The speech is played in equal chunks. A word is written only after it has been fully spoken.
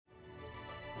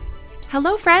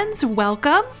Hello, friends.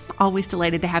 Welcome. Always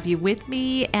delighted to have you with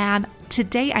me. And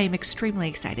today I am extremely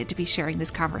excited to be sharing this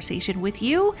conversation with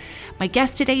you. My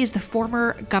guest today is the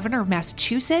former governor of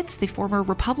Massachusetts, the former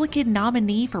Republican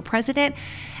nominee for president,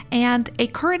 and a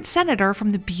current senator from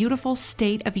the beautiful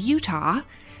state of Utah,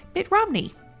 Mitt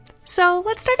Romney. So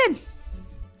let's dive in.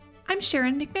 I'm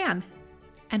Sharon McMahon,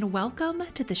 and welcome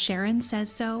to the Sharon Says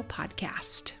So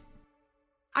podcast.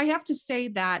 I have to say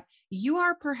that you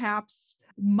are perhaps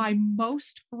my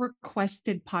most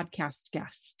requested podcast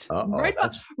guest,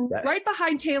 right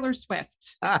behind Taylor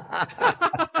Swift. I'd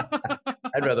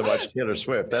rather watch Taylor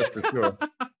Swift, that's for sure.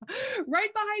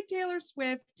 Right behind Taylor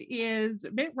Swift is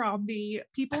Mitt Romney.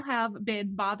 People have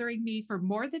been bothering me for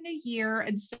more than a year,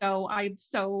 and so I'm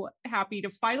so happy to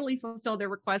finally fulfill their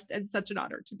request, and such an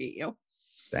honor to meet you.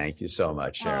 Thank you so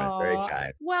much, Sharon. Very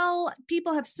kind. Well,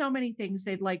 people have so many things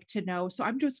they'd like to know, so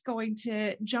I'm just going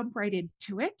to jump right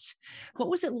into it. What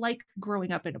was it like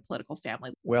growing up in a political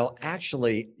family? Well,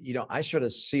 actually, I sort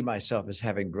of see myself as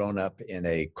having grown up in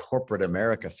a corporate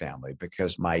America family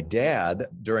because my dad,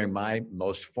 during my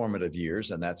most formative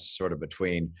years, and that's sort of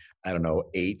between,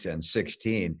 8 and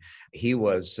 16, he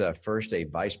was first a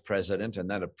vice president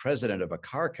and then a president of a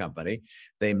car company.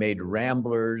 They made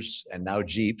Ramblers and now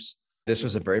Jeeps. This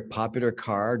was a very popular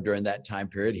car during that time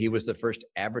period. He was the first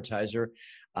advertiser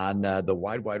on the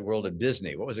Wide World of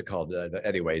Disney. What was it called?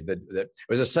 It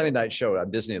was a Sunday night show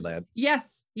on Disneyland.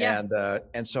 Yes.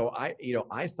 And so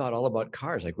I thought all about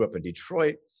cars. I grew up in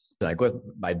Detroit, and I go with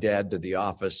my dad to the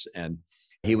office, and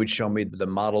he would show me the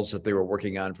models that they were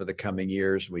working on for the coming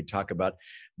years. We'd talk about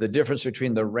the difference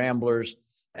between the Ramblers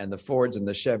and the Fords and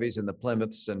the Chevys and the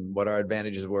Plymouths and what our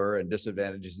advantages were and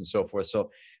disadvantages and so forth.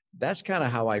 So that's kind of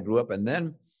how I grew up. And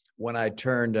then when I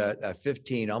turned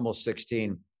 15, almost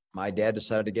 16, my dad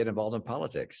decided to get involved in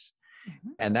politics. Mm-hmm.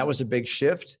 And that was a big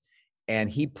shift. And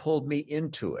he pulled me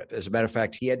into it. As a matter of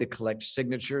fact, he had to collect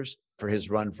signatures for his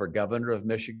run for governor of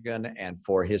Michigan and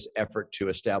for his effort to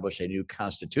establish a new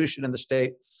constitution in the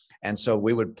state. And so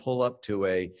we would pull up to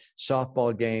a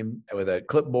softball game with a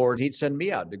clipboard. He'd send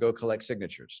me out to go collect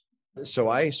signatures. So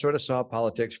I sort of saw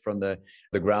politics from the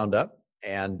ground up.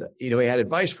 And, he had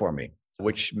advice for me,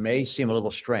 which may seem a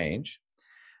little strange.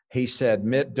 He said,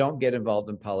 Mitt, don't get involved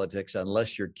in politics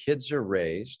unless your kids are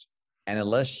raised and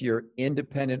unless you're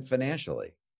independent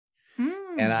financially.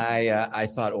 And I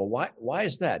thought, well, why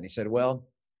is that? And he said, well,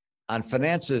 on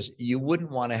finances, you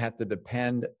wouldn't want to have to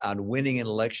depend on winning an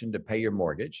election to pay your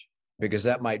mortgage, because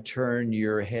that might turn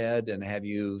your head and have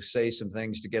you say some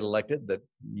things to get elected that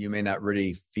you may not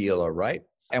really feel are right.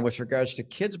 And with regards to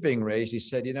kids being raised, he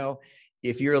said,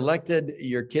 if you're elected,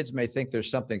 your kids may think there's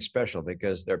something special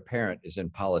because their parent is in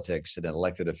politics and an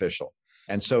elected official.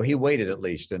 And so he waited at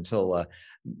least until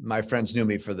my friends knew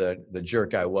me for the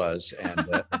jerk I was,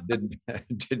 and didn't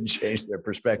change their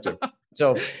perspective.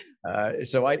 So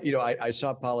I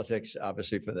saw politics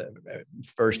obviously for the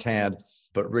firsthand,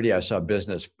 but really I saw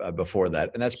business before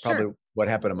that, and that's probably what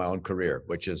happened in my own career,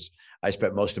 which is I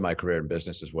spent most of my career in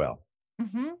business as well.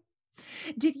 Mm-hmm.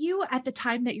 Did you, at the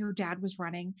time that your dad was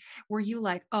running, were you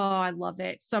like, oh, I love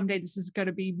it, someday this is going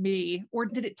to be me? Or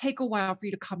did it take a while for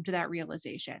you to come to that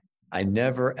realization? I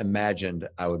never imagined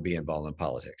I would be involved in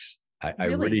politics. I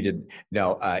really didn't.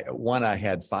 No, I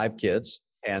had 5 kids.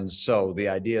 And so the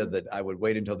idea that I would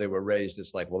wait until they were raised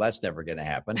is like, well, that's never going to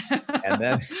happen. And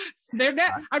then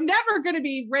I'm never going to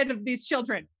be rid of these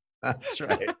children. That's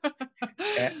right.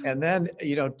 And then,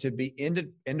 to be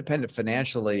independent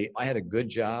financially, I had a good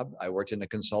job. I worked in a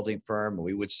consulting firm.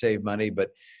 We would save money. But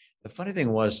the funny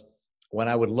thing was, when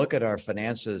I would look at our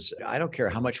finances, I don't care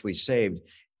how much we saved,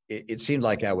 it seemed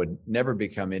like I would never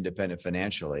become independent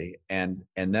financially. And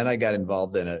then I got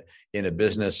involved in a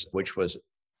business which was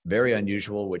very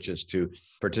unusual, which is to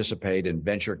participate in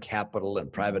venture capital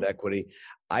and private equity.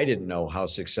 I didn't know how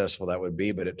successful that would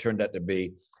be, but it turned out to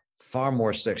be far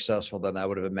more successful than I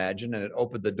would have imagined. And it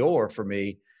opened the door for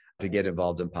me to get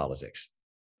involved in politics.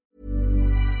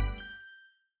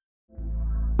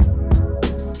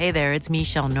 Hey there, it's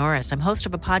Michelle Norris. I'm host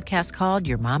of a podcast called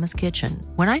Your Mama's Kitchen.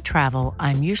 When I travel,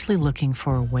 I'm usually looking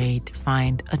for a way to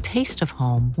find a taste of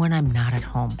home when I'm not at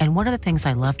home. And one of the things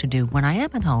I love to do when I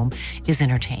am at home is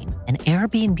entertain. And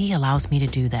Airbnb allows me to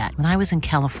do that. When I was in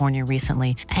California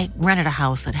recently, I rented a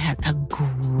house that had a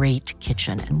great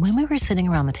kitchen. And when we were sitting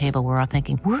around the table, we're all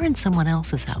thinking, we're in someone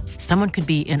else's house. Someone could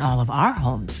be in all of our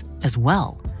homes as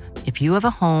well. If you have a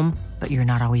home, but you're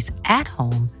not always at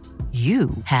home,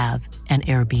 you have an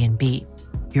Airbnb.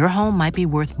 Your home might be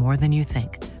worth more than you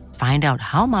think. Find out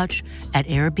how much at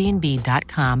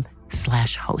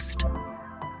airbnb.com/host.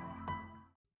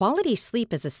 Quality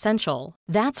sleep is essential.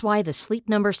 That's why the Sleep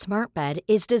Number Smart Bed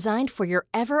is designed for your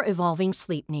ever-evolving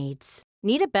sleep needs.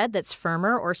 Need a bed that's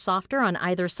firmer or softer on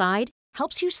either side?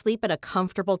 Helps you sleep at a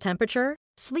comfortable temperature?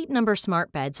 Sleep Number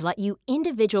Smart Beds let you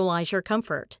individualize your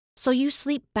comfort, so you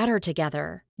sleep better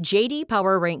together. J.D.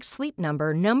 Power ranks Sleep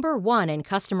Number number 1 in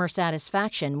customer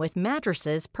satisfaction with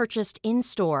mattresses purchased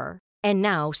in-store. And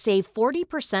now, save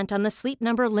 40% on the Sleep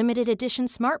Number Limited Edition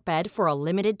Smart Bed for a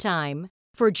limited time.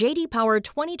 For J.D. Power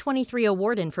 2023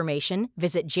 award information,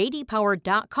 visit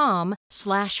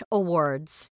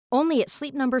jdpower.com/awards. Only at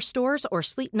Sleep Number stores or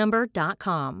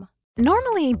sleepnumber.com.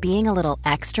 Normally, being a little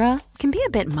extra can be a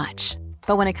bit much,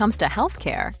 but when it comes to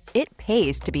healthcare, it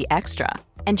pays to be extra.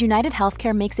 And United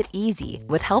Healthcare makes it easy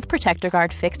with Health Protector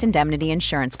Guard fixed indemnity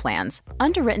insurance plans.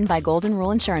 Underwritten by Golden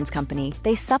Rule Insurance Company,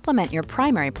 they supplement your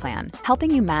primary plan, helping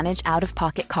you manage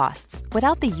out-of-pocket costs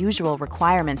without the usual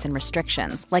requirements and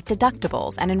restrictions like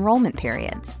deductibles and enrollment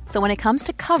periods. So when it comes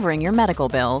to covering your medical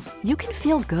bills, you can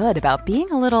feel good about being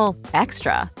a little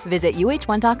extra. Visit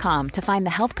uh1.com to find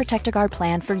the Health Protector Guard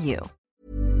plan for you.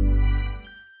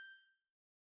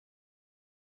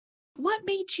 What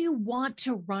made you want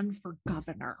to run for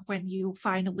governor when you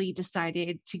finally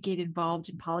decided to get involved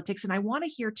in politics? And I want to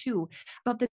hear too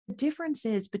about the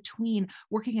differences between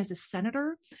working as a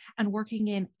senator and working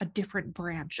in a different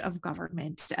branch of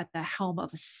government at the helm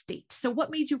of a state. So what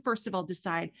made you, first of all,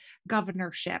 decide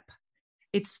governorship?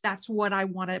 That's what I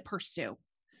want to pursue.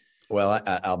 Well,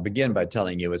 I'll begin by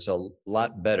telling you it's a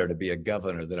lot better to be a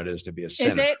governor than it is to be a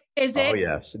senator. Is it? Oh,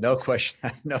 yes. No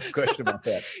question. No question about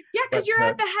that. Yeah, because you're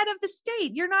at the head of the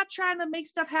state. You're not trying to make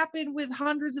stuff happen with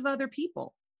hundreds of other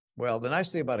people. Well, the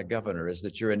nice thing about a governor is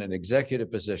that you're in an executive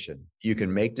position. You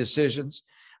can make decisions.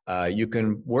 You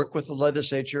can work with the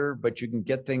legislature, but you can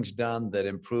get things done that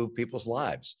improve people's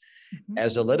lives. Mm-hmm.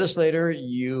 As a legislator,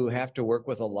 you have to work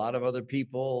with a lot of other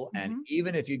people. Mm-hmm. And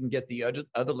even if you can get the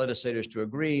other legislators to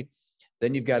agree,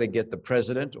 then you've got to get the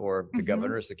president or the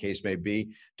governor, as the case may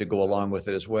be, to go along with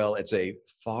it as well. It's a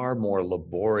far more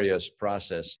laborious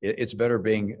process. It's better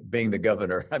being the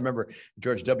governor. I remember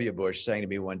George W. Bush saying to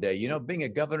me one day, being a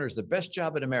governor is the best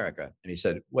job in America. And he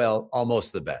said, well,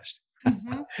 almost the best.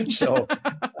 Mm-hmm. So,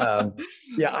 I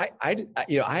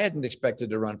hadn't expected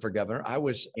to run for governor. I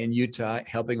was in Utah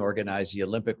helping organize the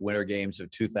Olympic Winter Games of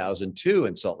 2002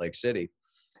 in Salt Lake City.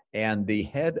 And the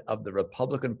head of the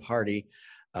Republican Party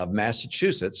of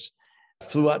Massachusetts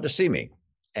flew out to see me.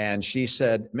 And she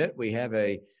said, Mitt, we have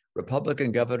a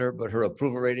Republican governor, but her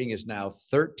approval rating is now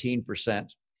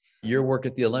 13%. Your work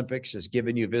at the Olympics has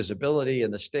given you visibility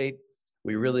in the state.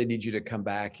 We really need you to come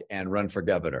back and run for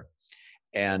governor.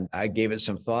 And I gave it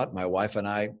some thought. My wife and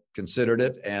I considered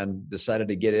it and decided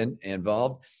to get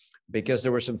involved because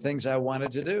there were some things I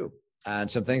wanted to do and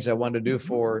some things I wanted to do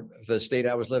for the state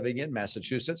I was living in,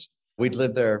 Massachusetts. We'd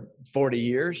lived there 40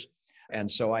 years. And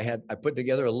so I put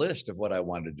together a list of what I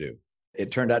wanted to do.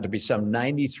 It turned out to be some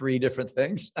 93 different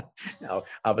things. Now,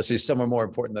 obviously, some are more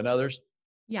important than others.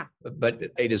 Yeah. But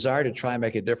a desire to try and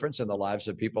make a difference in the lives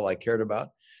of people I cared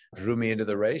about drew me into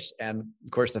the race. And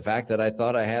of course, the fact that I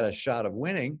thought I had a shot of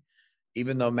winning,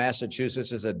 even though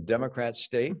Massachusetts is a Democrat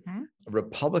state,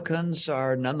 Republicans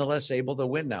are nonetheless able to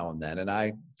win now and then. And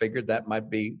I figured that might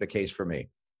be the case for me.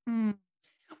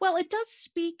 Well, it does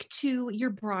speak to your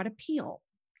broad appeal.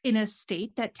 In a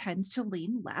state that tends to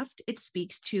lean left, it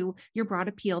speaks to your broad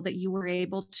appeal that you were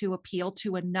able to appeal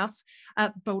to enough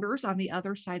voters on the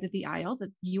other side of the aisle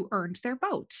that you earned their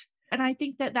vote. And I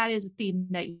think that is a theme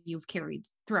that you've carried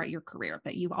throughout your career,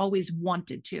 that you've always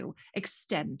wanted to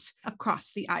extend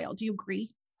across the aisle. Do you agree?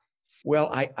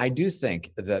 Well, I do think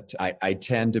that I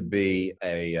tend to be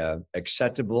a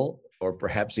acceptable or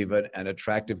perhaps even an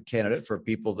attractive candidate for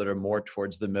people that are more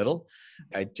towards the middle.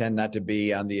 I tend not to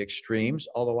be on the extremes,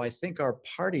 although I think our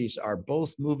parties are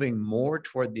both moving more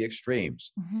toward the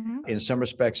extremes. In some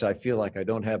respects, I feel like I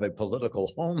don't have a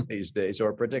political home these days, or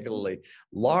a particularly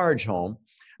large home,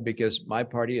 because my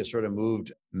party has sort of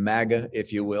moved MAGA,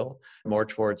 if you will, more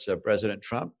towards President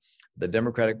Trump. The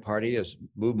Democratic Party has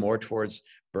moved more towards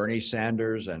Bernie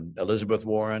Sanders and Elizabeth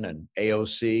Warren and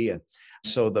AOC. And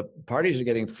so the parties are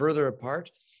getting further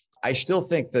apart. I still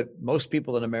think that most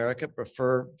people in America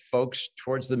prefer folks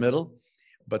towards the middle,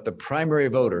 but the primary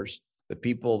voters, the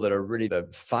people that are really the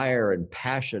fire and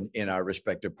passion in our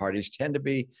respective parties, tend to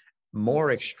be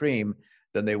more extreme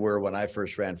than they were when I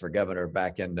first ran for governor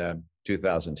back in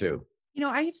 2002.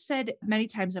 I have said many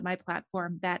times on my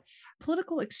platform that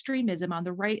political extremism on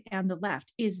the right and the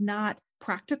left is not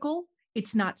practical.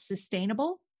 It's not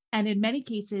sustainable. And in many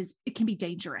cases, it can be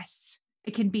dangerous.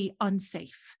 It can be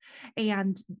unsafe.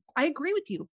 And I agree with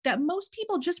you that most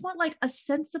people just want like a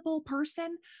sensible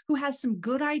person who has some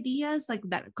good ideas like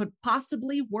that could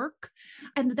possibly work.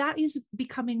 And that is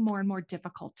becoming more and more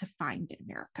difficult to find in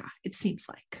America, it seems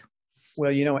like.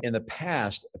 Well, in the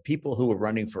past, people who were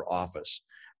running for office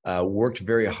worked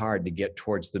very hard to get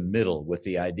towards the middle with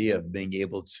the idea of being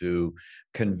able to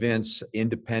convince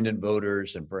independent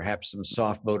voters and perhaps some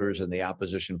soft voters in the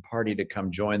opposition party to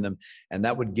come join them. And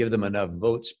that would give them enough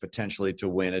votes potentially to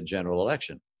win a general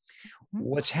election. Mm-hmm.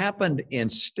 What's happened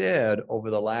instead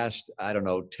over the last,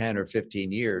 10 or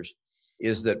 15 years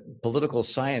is that political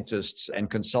scientists and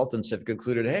consultants have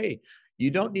concluded, hey, you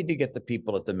don't need to get the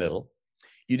people at the middle.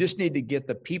 You just need to get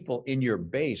the people in your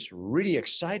base really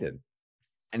excited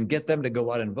and get them to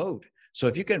go out and vote. So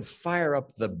if you can fire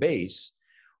up the base,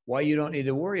 why you don't need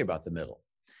to worry about the middle.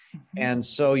 Mm-hmm. And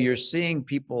so you're seeing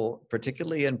people,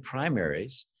 particularly in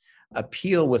primaries,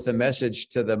 appeal with the message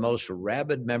to the most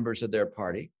rabid members of their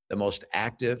party, the most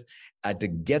active, to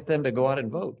get them to go out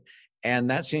and vote. And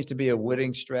that seems to be a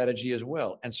winning strategy as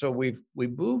well. And so we've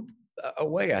moved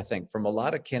away, I think, from a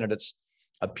lot of candidates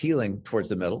appealing towards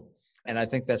the middle. And I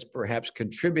think that's perhaps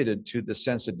contributed to the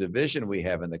sense of division we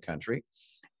have in the country.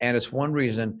 And it's one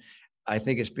reason I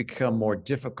think it's become more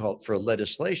difficult for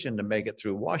legislation to make it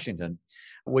through Washington,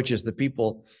 which is the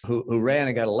people who ran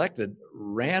and got elected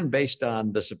ran based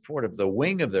on the support of the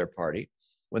wing of their party.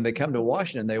 When they come to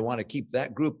Washington, they want to keep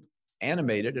that group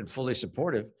animated and fully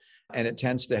supportive. And it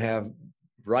tends to have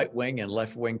right wing and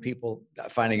left wing people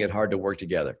finding it hard to work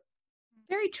together.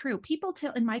 Very true. People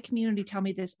in my community tell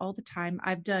me this all the time.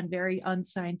 I've done very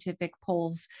unscientific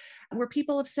polls where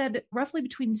people have said roughly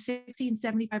between 60 and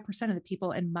 75% of the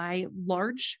people in my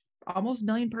large, almost 1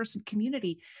 million person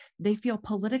community, they feel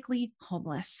politically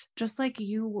homeless. Just like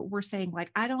you were saying,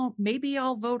 like, maybe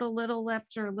I'll vote a little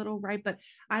left or a little right, but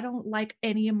I don't like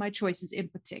any of my choices in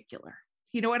particular.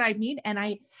 You know what I mean? And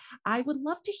I would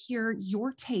love to hear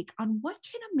your take on what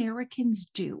can Americans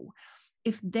do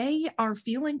if they are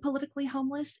feeling politically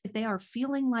homeless, if they are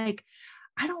feeling like,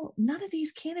 none of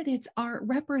these candidates are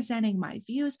representing my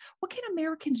views. What can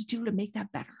Americans do to make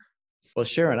that better? Well,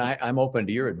 Sharon, I'm open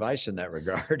to your advice in that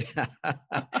regard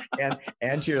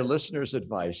and to your listeners'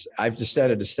 advice. I've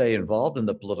decided to stay involved in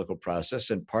the political process,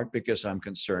 in part because I'm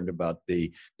concerned about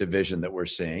the division that we're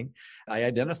seeing. I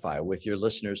identify with your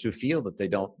listeners who feel that they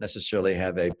don't necessarily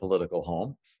have a political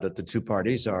home, that the two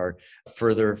parties are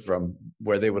further from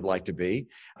where they would like to be.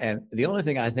 And the only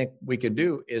thing I think we can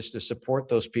do is to support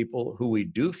those people who we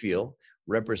do feel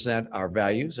represent our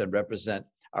values and represent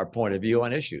our point of view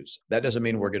on issues. That doesn't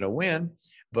mean we're going to win,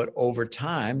 but over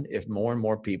time, if more and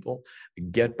more people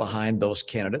get behind those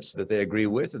candidates that they agree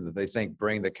with and that they think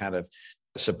bring the kind of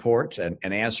support and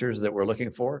answers that we're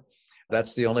looking for,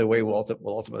 that's the only way we'll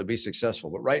ultimately be successful.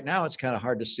 But right now, it's kind of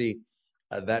hard to see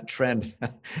that trend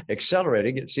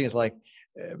accelerating. It seems like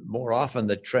more often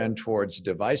the trend towards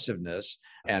divisiveness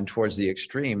and towards the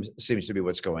extremes seems to be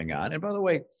what's going on. And by the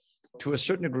way, to a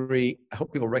certain degree, I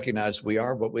hope people recognize we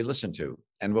are what we listen to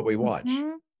and what we watch.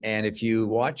 Mm-hmm. And if you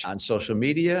watch on social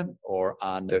media or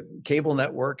on the cable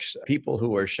networks, people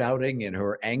who are shouting and who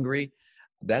are angry,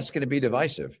 that's going to be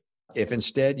divisive. If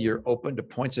instead you're open to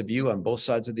points of view on both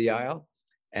sides of the aisle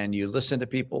and you listen to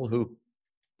people who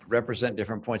represent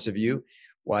different points of view,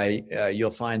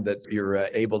 you'll find that you're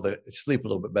able to sleep a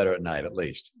little bit better at night, at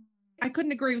least. I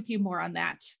couldn't agree with you more on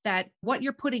that what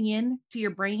you're putting in to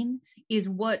your brain is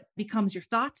what becomes your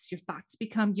thoughts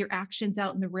become your actions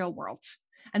out in the real world.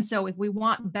 And so if we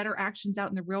want better actions out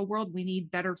in the real world, we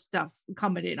need better stuff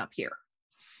coming in up here.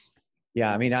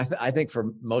 Yeah, I mean, I think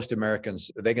for most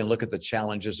Americans, they can look at the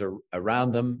challenges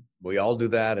around them. We all do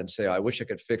that and say, I wish I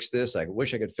could fix this. I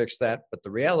wish I could fix that. But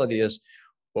the reality is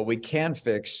what we can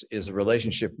fix is the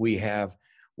relationship we have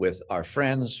with our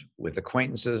friends, with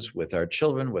acquaintances, with our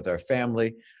children, with our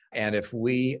family. And if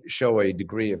we show a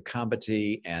degree of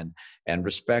competence and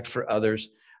respect for others,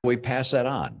 we pass that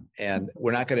on. And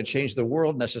we're not going to change the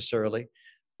world necessarily,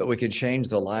 but we can change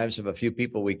the lives of a few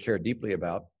people we care deeply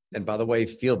about. And by the way,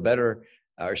 feel better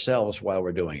ourselves while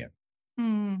we're doing it.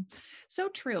 So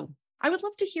true. I would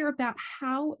love to hear about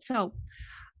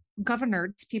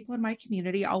governors, people in my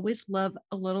community always love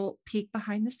a little peek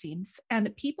behind the scenes,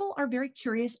 and people are very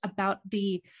curious about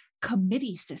the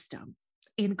committee system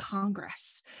in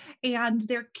Congress. And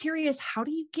they're curious, how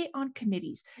do you get on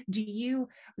committees? Do you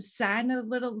sign a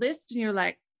little list and you're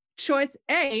like, choice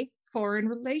A, foreign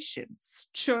relations,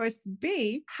 choice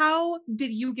B, how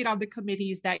did you get on the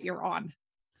committees that you're on?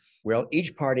 Well,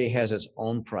 each party has its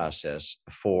own process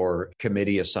for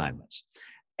committee assignments.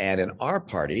 And in our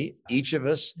party, each of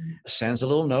us sends a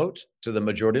little note to the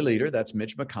majority leader, that's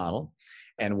Mitch McConnell,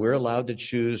 and we're allowed to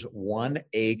choose one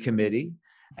A committee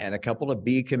and a couple of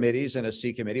B committees and a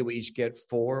C committee. We each get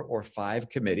 4 or 5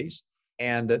 committees.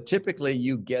 And typically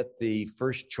you get the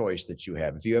first choice that you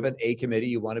have. If you have an A committee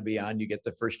you want to be on, you get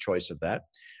the first choice of that.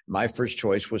 My first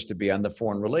choice was to be on the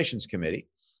Foreign Relations Committee.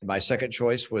 My second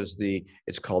choice was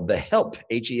it's called the HELP,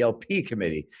 H-E-L-P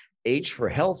committee. H for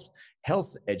health,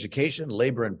 education,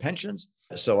 labor, and pensions.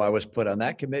 So I was put on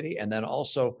that committee. And then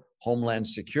also Homeland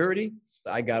Security.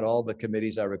 I got all the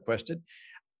committees I requested.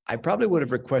 I probably would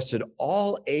have requested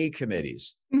all A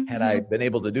committees had I been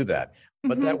able to do that.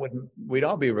 But we'd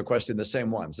all be requesting the same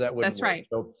ones. That wouldn't That's work. right.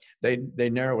 So they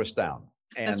narrow us down.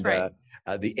 And That's right.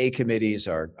 The A committees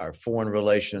are foreign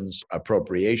relations,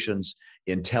 appropriations,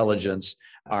 intelligence,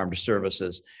 armed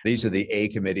services. These are the A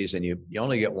committees, and you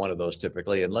only get one of those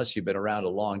typically, unless you've been around a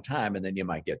long time, and then you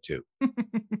might get 2.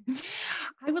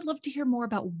 I would love to hear more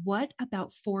what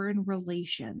about foreign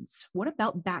relations? What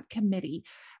about that committee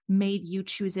made you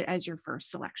choose it as your first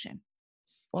selection?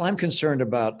 Well, I'm concerned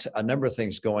about a number of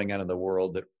things going on in the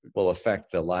world that will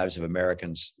affect the lives of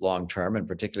Americans long term, and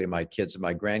particularly my kids and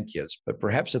my grandkids. But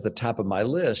perhaps at the top of my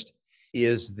list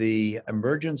is the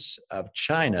emergence of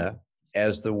China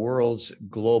as the world's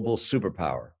global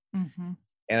superpower. And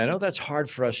I know that's hard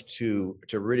for us to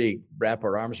really wrap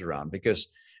our arms around, because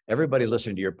everybody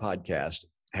listening to your podcast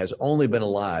has only been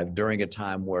alive during a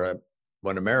time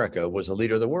when America was the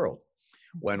leader of the world,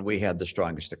 when we had the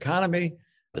strongest economy,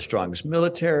 the strongest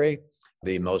military,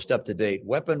 the most up-to-date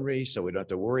weaponry, so we don't have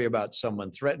to worry about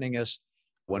someone threatening us,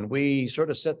 when we sort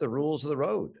of set the rules of the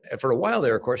road. And for a while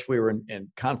there, of course, we were in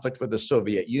conflict with the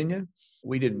Soviet Union.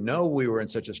 We didn't know we were in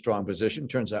such a strong position.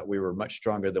 Turns out we were much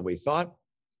stronger than we thought.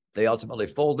 They ultimately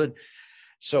folded.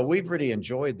 So we've really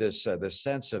enjoyed this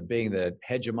sense of being the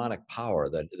hegemonic power,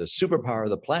 the superpower of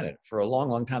the planet for a long,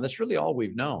 long time. That's really all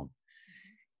we've known.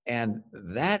 And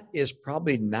that is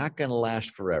probably not going to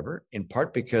last forever, in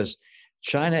part because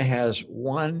China has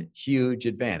one huge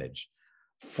advantage: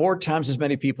 4 times as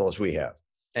many people as we have.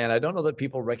 And I don't know that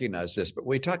people recognize this, but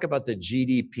we talk about the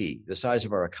GDP, the size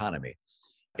of our economy.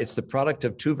 It's the product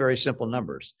of 2 very simple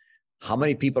numbers: how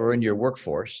many people are in your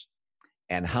workforce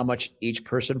and how much each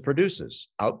person produces,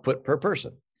 output per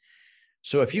person.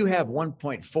 So if you have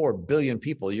 1.4 billion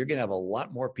people, you're going to have a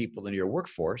lot more people in your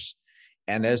workforce.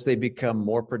 And as they become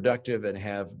more productive and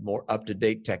have more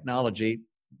up-to-date technology,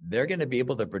 they're going to be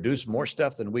able to produce more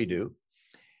stuff than we do.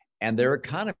 And their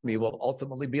economy will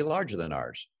ultimately be larger than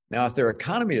ours. Now, if their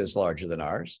economy is larger than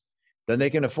ours, then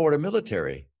they can afford a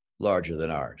military larger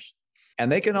than ours.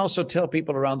 And they can also tell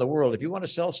people around the world, if you want to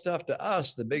sell stuff to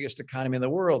us, the biggest economy in the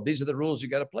world, these are the rules you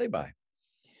got to play by.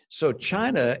 So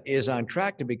China is on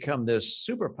track to become this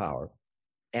superpower.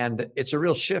 And it's a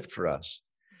real shift for us.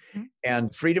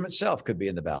 And freedom itself could be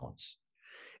in the balance.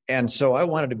 And so I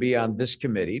wanted to be on this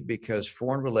committee because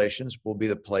foreign relations will be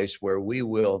the place where we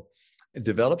will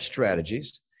develop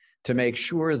strategies to make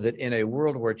sure that in a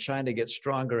world where China gets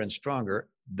stronger and stronger,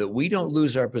 that we don't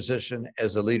lose our position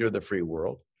as the leader of the free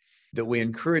world, that we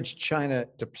encourage China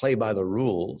to play by the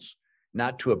rules,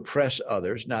 not to oppress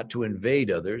others, not to invade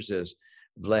others, as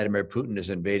Vladimir Putin is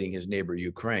invading his neighbor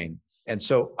Ukraine. And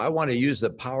so I want to use the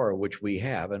power which we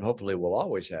have, and hopefully we'll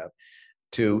always have,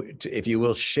 to, if you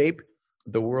will, shape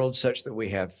the world such that we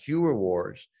have fewer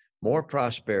wars, more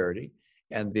prosperity,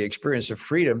 and the experience of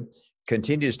freedom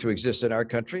continues to exist in our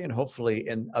country and hopefully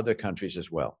in other countries as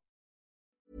well.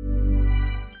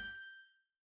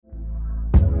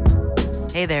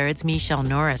 Hey there, it's Michelle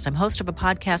Norris. I'm host of a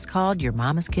podcast called Your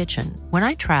Mama's Kitchen. When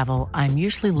I travel, I'm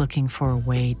usually looking for a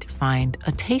way to find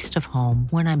a taste of home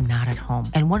when I'm not at home.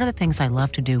 And one of the things I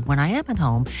love to do when I am at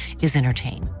home is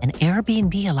entertain. And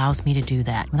Airbnb allows me to do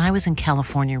that. When I was in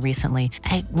California recently,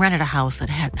 I rented a house that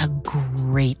had a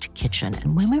great kitchen.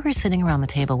 And when we were sitting around the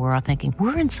table, we were all thinking,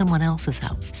 we're in someone else's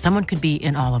house. Someone could be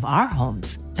in all of our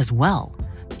homes as well.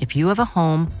 If you have a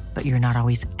home, but you're not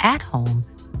always at home,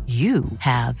 you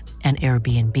have an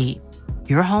Airbnb.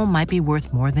 Your home might be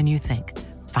worth more than you think.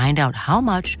 Find out how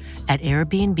much at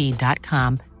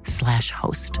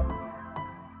airbnb.com/host.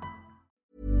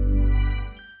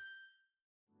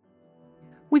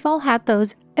 We've all had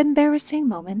those embarrassing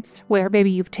moments where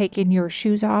maybe you've taken your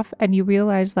shoes off and you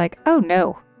realize oh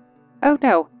no,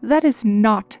 that is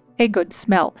not a good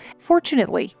smell.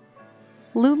 Fortunately,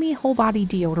 Lume Whole Body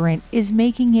Deodorant is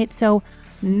making it so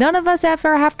none of us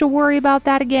ever have to worry about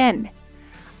that again.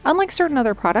 Unlike certain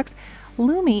other products,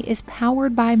 Lume is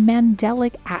powered by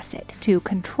mandelic acid to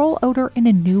control odor in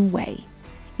a new way.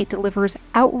 It delivers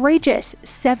outrageous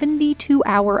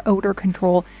 72-hour odor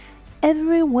control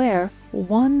everywhere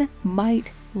one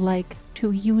might like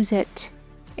to use it.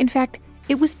 In fact,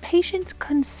 it was patients'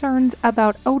 concerns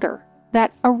about odor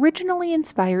that originally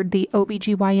inspired the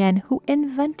OBGYN who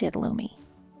invented Lume.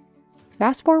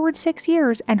 Fast forward 6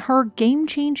 years, and her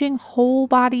game-changing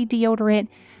whole-body deodorant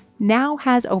now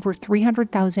has over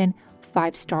 300,000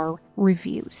 5-star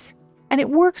reviews. And it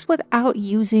works without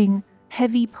using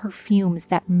heavy perfumes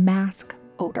that mask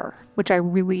odor, which I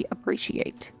really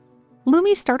appreciate.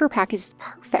 Lume's starter pack is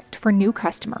perfect for new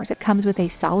customers. It comes with a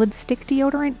solid stick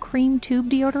deodorant, cream tube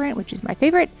deodorant, which is my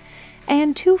favorite,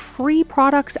 and 2 free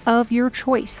products of your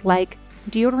choice, like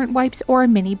deodorant wipes or a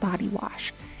mini body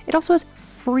wash. It also has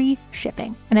free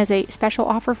shipping. And as a special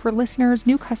offer for listeners,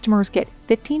 new customers get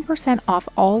 15% off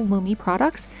all Lume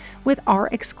products with our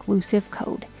exclusive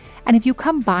code. And if you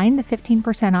combine the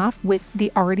 15% off with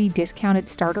the already discounted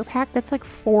starter pack, that's like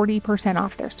 40%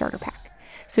 off their starter pack.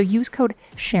 So use code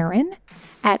Sharon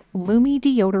at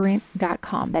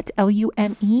lumedeodorant.com. That's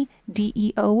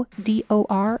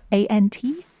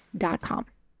LUMEDEODORANT.com.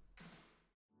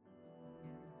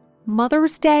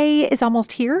 Mother's Day is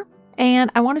almost here, and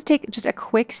I want to take just a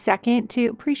quick second to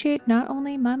appreciate not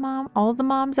only my mom, all the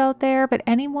moms out there, but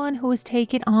anyone who has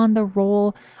taken on the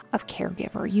role of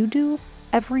caregiver. You do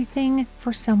everything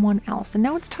for someone else, and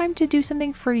now it's time to do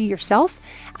something for yourself,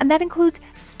 and that includes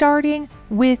starting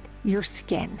with your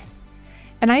skin.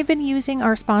 And I've been using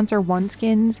our sponsor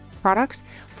OneSkin's products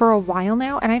for a while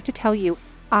now, and I have to tell you,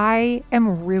 I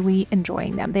am really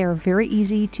enjoying them. They are very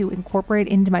easy to incorporate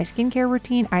into my skincare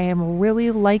routine. I am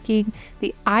really liking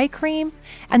the eye cream,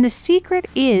 and the secret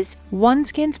is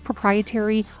OneSkin's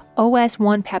proprietary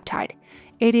OS1 peptide.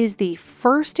 It is the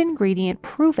first ingredient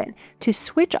proven to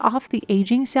switch off the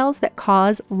aging cells that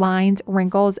cause lines,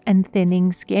 wrinkles, and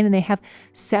thinning skin, and they have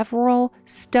several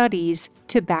studies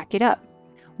to back it up.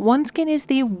 OneSkin is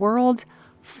the world's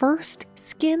first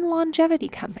skin longevity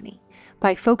company.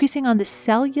 By focusing on the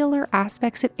cellular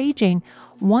aspects of aging,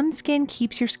 OneSkin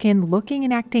keeps your skin looking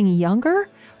and acting younger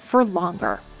for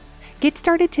longer. Get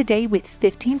started today with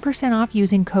 15% off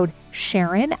using code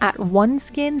Sharon at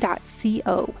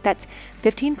oneskin.co. That's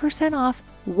 15% off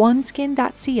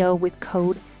oneskin.co with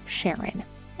code Sharon.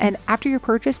 And after your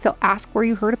purchase, they'll ask where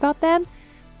you heard about them.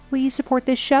 Please support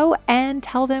this show and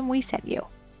tell them we sent you.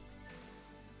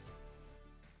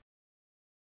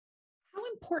 How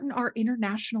important are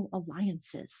international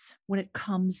alliances when it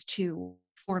comes to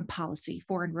foreign policy,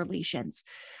 foreign relations?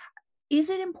 Is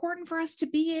it important for us to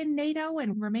be in NATO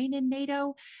and remain in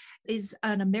NATO? Is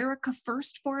an America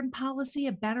First foreign policy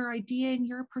a better idea in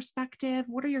your perspective?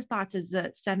 What are your thoughts as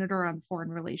a senator on the Foreign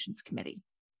Relations Committee?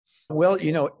 Well,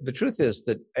 the truth is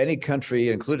that any country,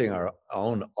 including our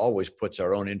own, always puts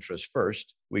our own interests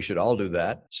first. We should all do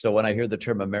that. So when I hear the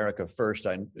term America First,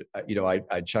 I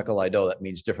chuckle. I know that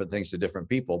means different things to different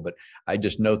people, but I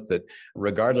just note that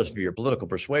regardless of your political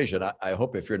persuasion, I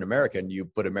hope if you're an American, you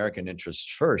put American interests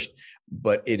first.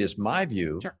 But it is my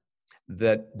view Sure.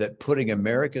 that putting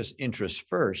America's interests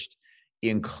first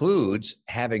includes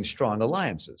having strong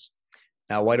alliances.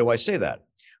 Now, why do I say that?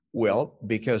 Well,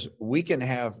 because we can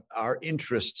have our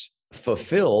interests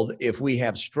fulfilled if we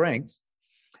have strength,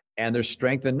 and there's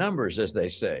strength in numbers, as they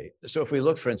say. So if we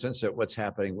look, for instance, at what's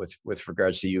happening with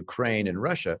regards to Ukraine and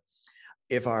Russia,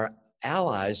 if our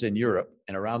allies in Europe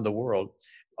and around the world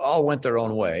all went their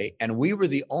own way, and we were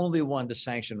the only one to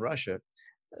sanction Russia,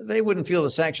 they wouldn't feel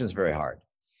the sanctions very hard.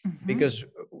 Mm-hmm. Because,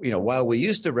 while we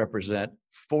used to represent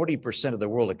 40% of the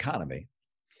world economy,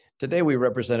 today we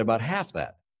represent about half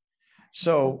that.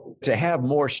 So to have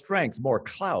more strength, more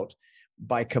clout,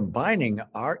 by combining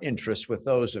our interests with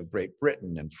those of Great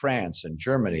Britain and France and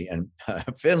Germany and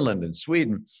Finland and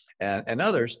Sweden and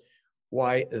others,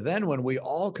 why then when we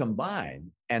all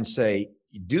combine and say,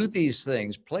 do these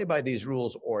things, play by these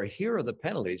rules, or here are the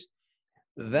penalties,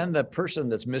 then the person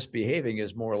that's misbehaving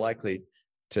is more likely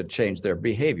to change their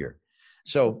behavior.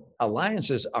 So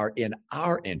alliances are in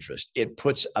our interest. It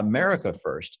puts America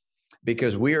first,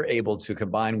 because we are able to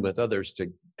combine with others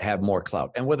to have more clout.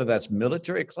 And whether that's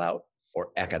military clout or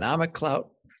economic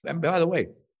clout. And by the way,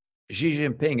 Xi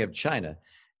Jinping of China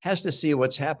has to see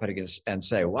what's happening and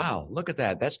say, wow, look at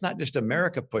that. That's not just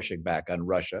America pushing back on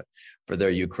Russia for their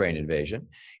Ukraine invasion.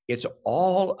 It's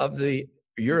all of the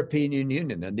European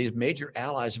Union and these major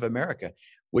allies of America,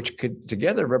 which could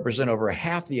together represent over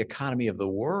half the economy of the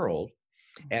world.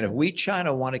 And if we,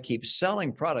 China, want to keep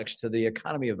selling products to the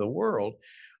economy of the world,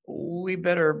 we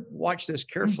better watch this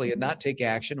carefully and not take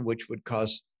action, which would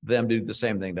cause them to do the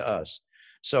same thing to us.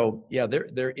 So, yeah,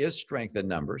 there is strength in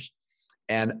numbers,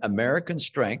 and American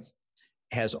strength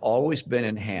has always been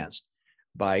enhanced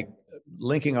by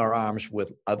linking our arms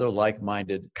with other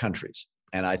like-minded countries.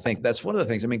 And I think that's one of the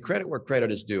things, I mean, credit where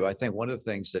credit is due. I think one of the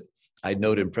things that I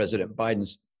note in President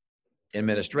Biden's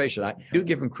administration, I do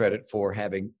give him credit for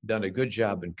having done a good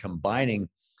job in combining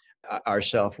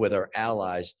ourselves with our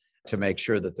allies to make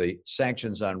sure that the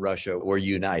sanctions on Russia were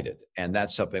united. And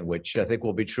that's something which I think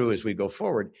will be true as we go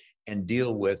forward and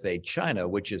deal with a China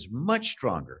which is much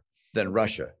stronger than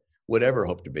Russia would ever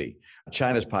hope to be.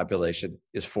 China's population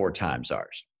is 4 times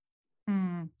ours.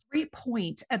 Great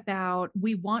point about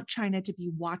we want China to be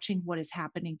watching what is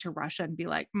happening to Russia and be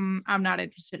like, I'm not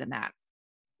interested in that.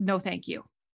 No, thank you.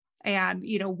 And,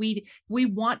 we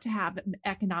want to have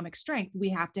economic strength. We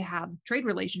have to have trade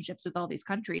relationships with all these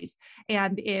countries.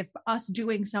 And if us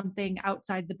doing something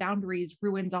outside the boundaries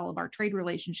ruins all of our trade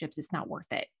relationships, it's not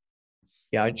worth it.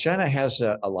 Yeah, China has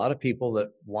a lot of people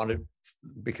that want to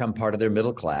become part of their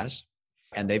middle class.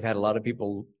 And they've had a lot of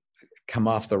people come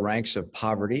off the ranks of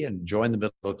poverty and join the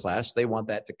middle class. They want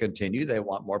that to continue. They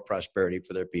want more prosperity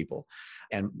for their people.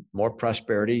 And more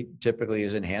prosperity typically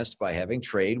is enhanced by having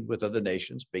trade with other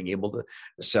nations, being able to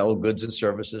sell goods and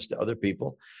services to other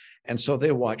people. And so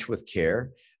they watch with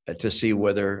care to see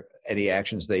whether any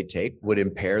actions they take would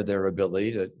impair their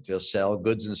ability to sell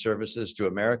goods and services to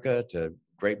America, to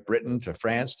Great Britain, to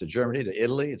France, to Germany, to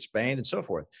Italy, and Spain, and so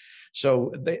forth.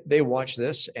 So they watch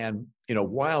this. And,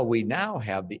 while we now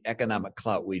have the economic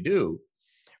clout we do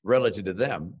relative to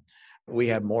them, we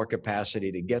have more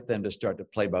capacity to get them to start to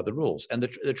play by the rules. And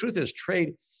the truth is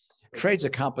trade's a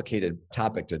complicated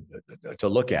topic to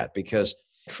look at, because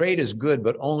trade is good,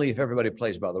 but only if everybody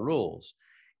plays by the rules.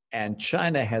 And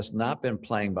China has not been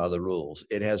playing by the rules.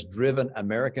 It has driven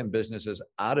American businesses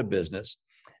out of business.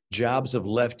 Jobs have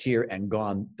left here and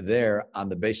gone there on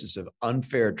the basis of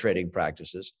unfair trading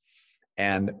practices.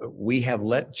 And we have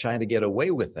let China get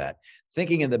away with that,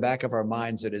 thinking in the back of our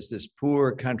minds that it's this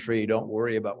poor country, don't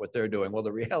worry about what they're doing. Well,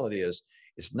 the reality is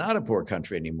it's not a poor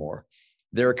country anymore.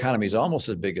 Their economy is almost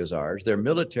as big as ours. Their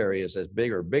military is as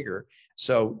big or bigger.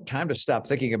 So time to stop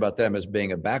thinking about them as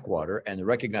being a backwater and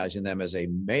recognizing them as a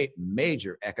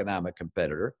major economic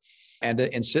competitor, and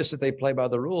to insist that they play by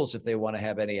the rules if they want to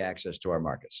have any access to our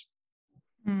markets.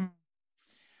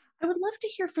 I would love to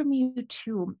hear from you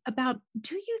too about,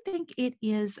 do you think it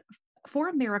is for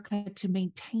America to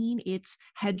maintain its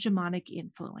hegemonic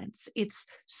influence, its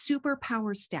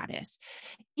superpower status?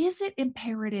 Is it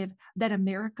imperative that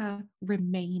America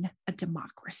remain a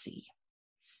democracy?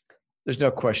 There's no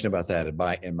question about that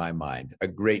in my mind. A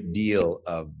great deal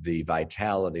of the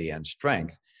vitality and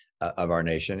strength of our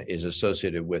nation is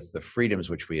associated with the freedoms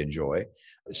which we enjoy.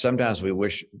 Sometimes we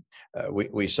wish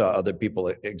we saw other people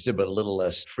exhibit a little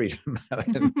less freedom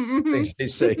in things they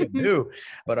say and do,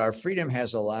 but our freedom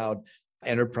has allowed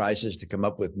enterprises to come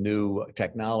up with new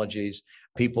technologies,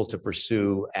 people to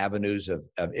pursue avenues of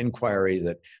inquiry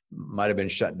that might have been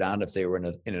shut down if they were in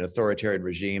an authoritarian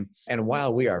regime. And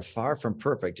while we are far from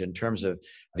perfect in terms of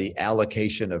the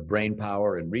allocation of brain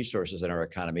power and resources in our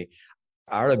economy,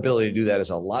 our ability to do that is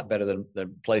a lot better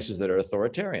than places that are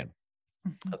authoritarian.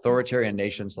 Authoritarian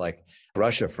nations like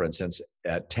Russia, for instance,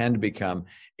 tend to become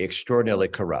extraordinarily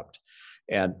corrupt.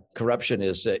 And corruption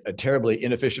is a terribly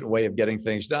inefficient way of getting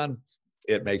things done.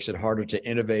 It makes it harder to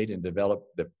innovate and develop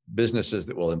the businesses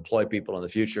that will employ people in the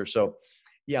future. So,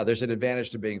 yeah, there's an advantage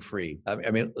to being free.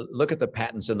 I mean, look at the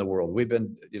patents in the world. We've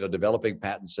been, developing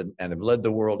patents and have led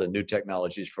the world in new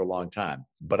technologies for a long time.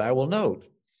 But I will note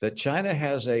that China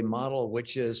has a model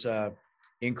which is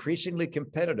increasingly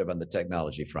competitive on the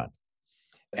technology front.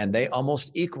 And they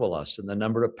almost equal us in the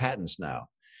number of patents now.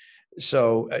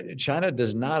 So China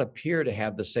does not appear to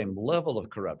have the same level of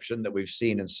corruption that we've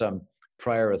seen in some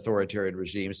prior authoritarian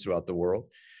regimes throughout the world.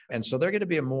 And so they're going to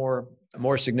be a more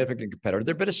significant competitor.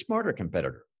 They're a bit a smarter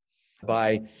competitor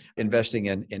by investing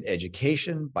in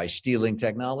education, by stealing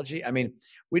technology. I mean,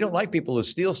 we don't like people who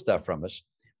steal stuff from us,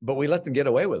 but we let them get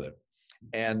away with it.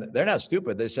 And they're not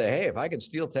stupid. They say, hey, if I can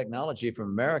steal technology from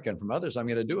America and from others, I'm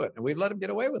going to do it. And we've let them get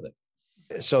away with it.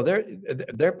 So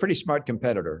they're a pretty smart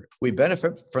competitor. We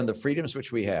benefit from the freedoms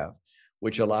which we have,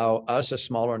 which allow us, a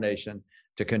smaller nation,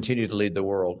 to continue to lead the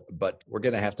world. But we're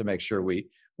going to have to make sure we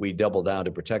double down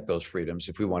to protect those freedoms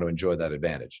if we want to enjoy that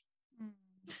advantage.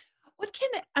 What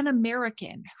can an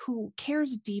American who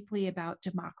cares deeply about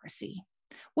democracy,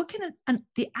 what can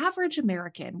the average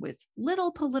American with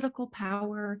little political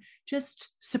power,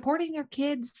 just supporting their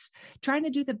kids, trying to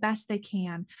do the best they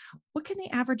can, what can the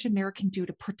average American do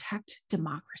to protect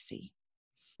democracy?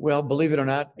 Well, believe it or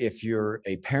not, if you're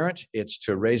a parent, it's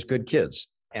to raise good kids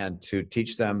and to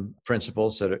teach them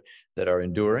principles that are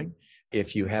enduring.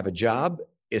 If you have a job,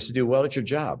 it's to do well at your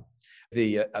job.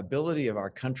 The ability of our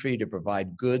country to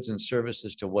provide goods and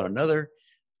services to one another,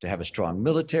 to have a strong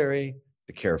military,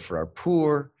 to care for our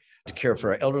poor, to care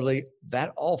for our elderly.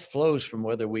 That all flows from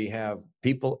whether we have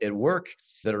people at work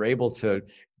that are able to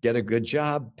get a good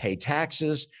job, pay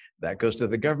taxes. That goes to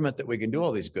the government, that we can do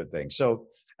all these good things. So,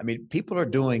 I mean, people are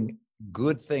doing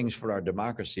good things for our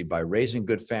democracy by raising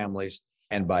good families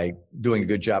and by doing a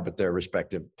good job at their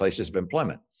respective places of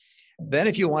employment. Then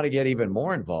if you want to get even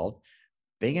more involved,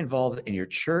 being involved in your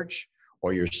church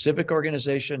or your civic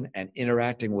organization and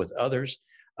interacting with others,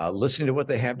 listening to what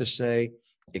they have to say,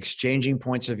 exchanging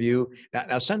points of view.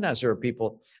 Now sometimes there are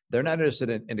people, they're not interested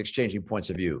in exchanging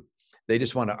points of view. They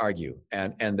just want to argue,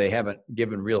 and they haven't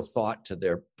given real thought to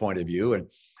their point of view. And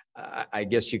I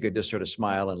guess you could just sort of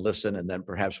smile and listen and then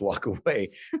perhaps walk away.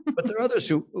 But there are others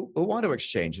who want to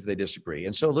exchange if they disagree.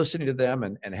 And so listening to them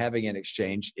and having an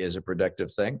exchange is a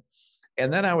productive thing.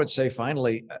 And then I would say,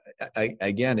 finally,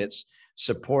 again, it's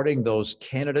supporting those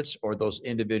candidates or those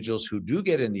individuals who do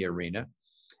get in the arena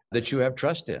that you have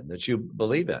trust in, that you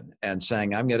believe in, and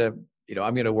saying, I'm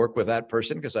going to work with that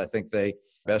person because I think they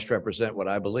best represent what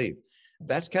I believe.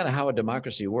 That's kind of how a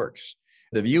democracy works.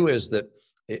 The view is that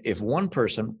if one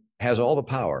person has all the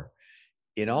power,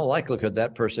 in all likelihood,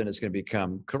 that person is going to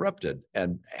become corrupted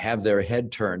and have their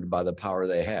head turned by the power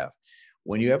they have.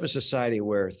 When you have a society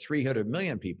where 300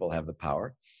 million people have the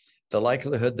power, the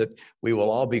likelihood that we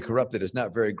will all be corrupted is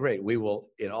not very great. We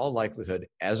will, in all likelihood,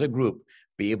 as a group,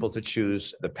 be able to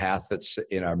choose the path that's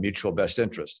in our mutual best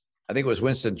interest. I think it was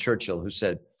Winston Churchill who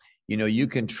said, you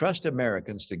can trust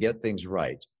Americans to get things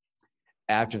right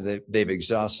after they've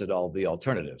exhausted all the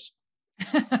alternatives.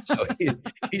 So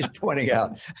he's pointing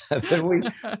out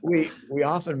that we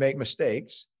often make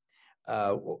mistakes.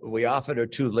 We often are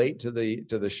too late to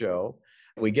the show.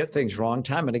 We get things wrong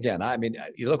time and again. I mean,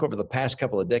 you look over the past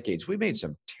couple of decades, we made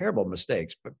some terrible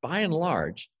mistakes, but by and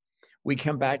large, we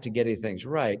come back to getting things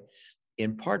right,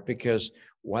 in part because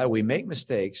while we make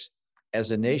mistakes,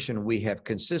 as a nation, we have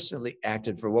consistently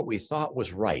acted for what we thought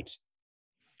was right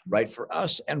for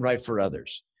us and right for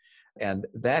others. And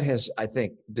that has, I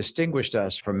think, distinguished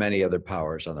us from many other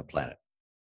powers on the planet.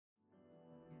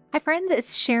 Hi, friends,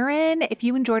 it's Sharon. If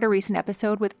you enjoyed a recent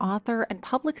episode with author and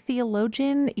public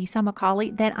theologian Esau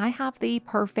McCaulley, then I have the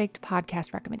perfect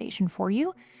podcast recommendation for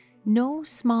you. No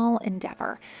Small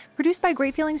Endeavor. Produced by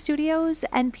Great Feeling Studios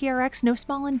and PRX, No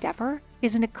Small Endeavor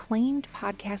is an acclaimed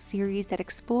podcast series that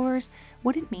explores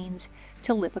what it means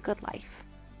to live a good life.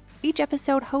 Each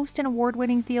episode, host and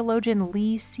award-winning theologian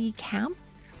Lee C. Camp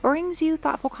brings you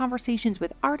thoughtful conversations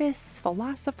with artists,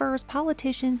 philosophers,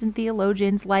 politicians, and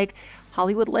theologians like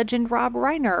Hollywood legend Rob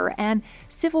Reiner and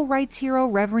civil rights hero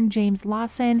Reverend James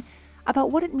Lawson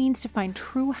about what it means to find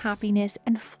true happiness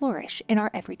and flourish in our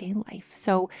everyday life.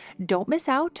 So don't miss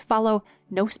out. Follow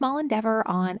No Small Endeavor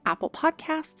on Apple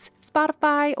Podcasts,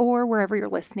 Spotify, or wherever you're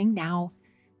listening now,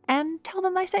 and tell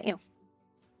them I sent you.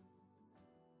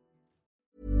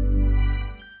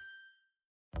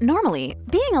 Normally,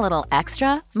 being a little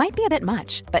extra might be a bit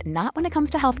much, but not when it comes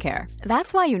to healthcare.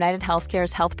 That's why United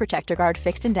Healthcare's Health Protector Guard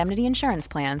fixed indemnity insurance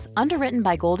plans, underwritten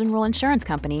by Golden Rule Insurance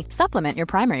Company, supplement your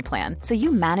primary plan so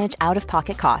you manage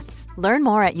out-of-pocket costs. Learn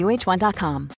more at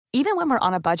uh1.com. Even when we're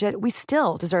on a budget, we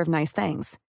still deserve nice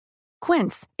things.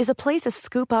 Quince is a place to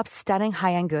scoop up stunning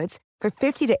high-end goods for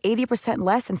 50 to 80%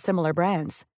 less than similar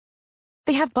brands.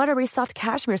 They have buttery soft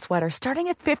cashmere sweaters starting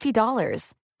at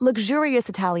 $50, luxurious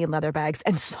Italian leather bags,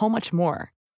 and so much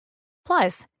more.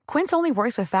 Plus, Quince only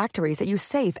works with factories that use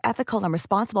safe, ethical, and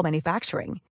responsible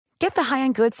manufacturing. Get the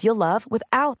high-end goods you'll love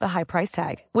without the high price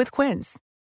tag with Quince.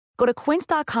 Go to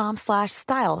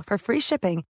quince.com/style for free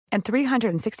shipping and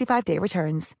 365-day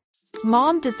returns.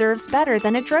 Mom deserves better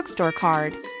than a drugstore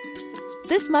card.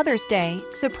 This Mother's Day,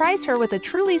 surprise her with a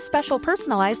truly special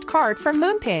personalized card from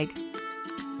Moonpig.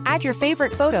 Add your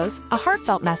favorite photos, a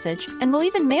heartfelt message, and we'll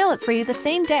even mail it for you the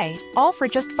same day, all for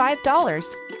just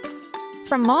 $5.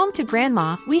 From mom to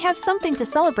grandma, we have something to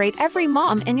celebrate every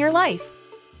mom in your life.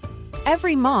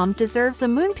 Every mom deserves a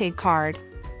Moonpig card.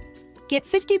 Get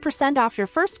 50% off your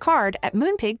first card at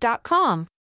moonpig.com.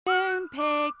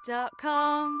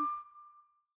 Moonpig.com.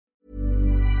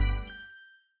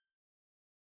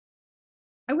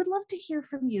 I would love to hear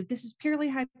from you. This is purely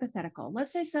hypothetical.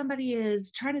 Let's say somebody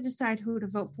is trying to decide who to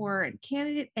vote for, and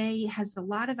candidate A has a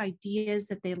lot of ideas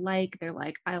that they like. They're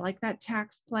like, I like that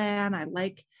tax plan. I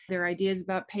like their ideas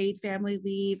about paid family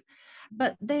leave.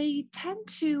 But they tend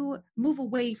to move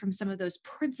away from some of those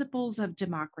principles of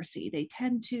democracy. They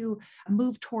tend to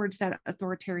move towards that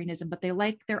authoritarianism, but they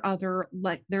like their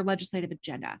legislative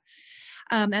agenda.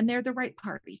 And they're the right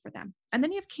party for them. And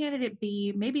then you have candidate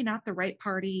B, maybe not the right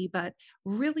party, but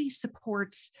really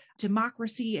supports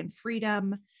democracy and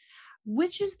freedom.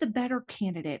 which is the better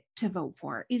candidate to vote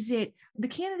for? Is it the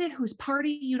candidate whose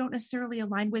party you don't necessarily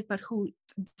align with, but who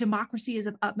democracy is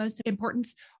of utmost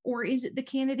importance? Or is it the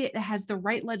candidate that has the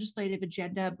right legislative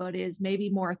agenda, but is maybe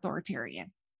more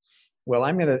authoritarian? Well,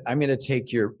 I'm gonna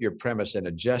take your premise and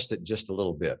adjust it just a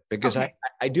little bit, because Okay.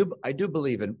 I do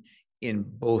believe in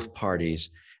both parties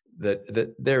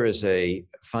that there is a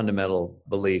fundamental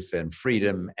belief in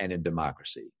freedom and in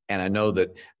democracy. And I know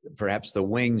that perhaps the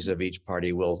wings of each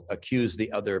party will accuse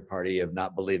the other party of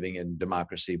not believing in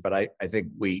democracy, but I think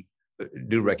we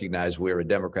do recognize we're a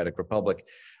democratic republic,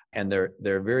 and there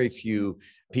are very few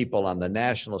people on the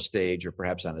national stage or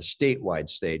perhaps on a statewide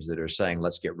stage that are saying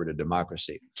let's get rid of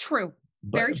democracy. True.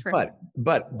 Very true.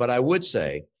 But I would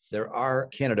say there are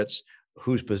candidates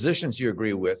whose positions you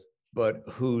agree with, but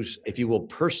whose, if you will,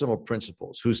 personal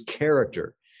principles, whose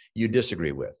character you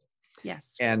disagree with.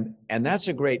 Yes. And that's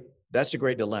a great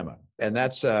dilemma. And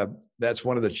that's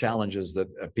one of the challenges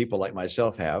that people like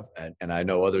myself have, and I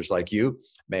know others like you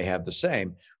may have the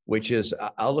same, which is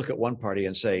I'll look at one party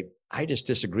and say, I just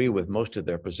disagree with most of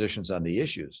their positions on the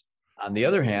issues. On the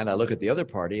other hand, I look at the other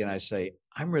party and I say,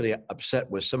 I'm really upset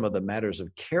with some of the matters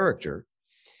of character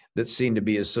that seem to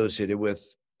be associated with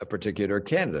a particular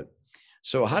candidate.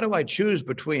 So how do I choose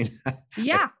between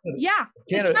Yeah.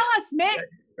 Tell us, Mick.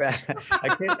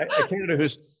 a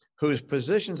candidate whose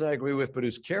positions I agree with, but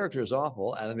whose character is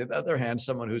awful, and on the other hand,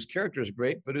 someone whose character is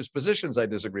great, but whose positions I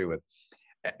disagree with?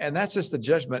 And that's just the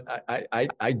judgment.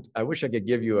 I wish I could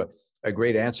give you a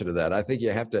great answer to that. I think you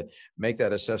have to make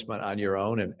that assessment on your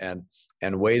own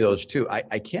and weigh those two.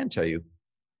 I can tell you,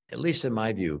 at least in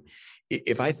my view,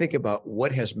 if I think about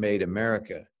what has made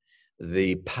America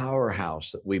the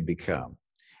powerhouse that we've become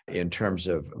in terms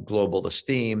of global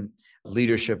esteem,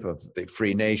 leadership of the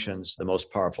free nations, the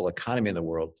most powerful economy in the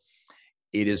world,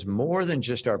 it is more than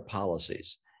just our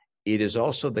policies. It is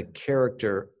also the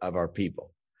character of our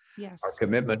people. Yes. Our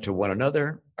commitment to one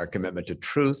another, our commitment to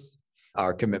truth,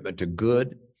 our commitment to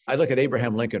good. I look at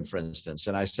Abraham Lincoln, for instance,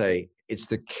 and I say, it's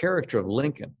the character of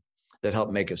Lincoln that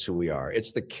helped make us who we are.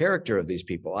 It's the character of these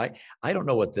people. I don't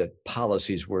know what the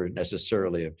policies were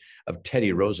necessarily of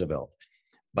Teddy Roosevelt,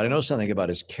 but I know something about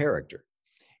his character.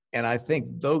 And I think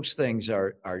those things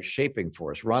are shaping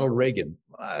for us. Ronald Reagan,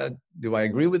 do I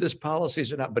agree with his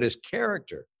policies or not? But his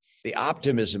character, the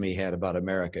optimism he had about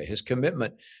America, his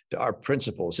commitment to our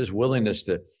principles, his willingness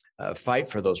to fight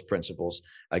for those principles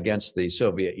against the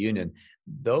Soviet Union,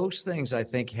 those things I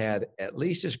think had at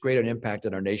least as great an impact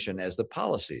on our nation as the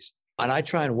policies. And I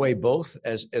try and weigh both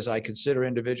as I consider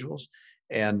individuals.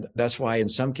 And that's why in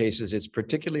some cases it's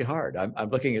particularly hard. I'm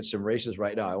looking at some races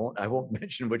right now. I won't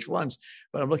mention which ones,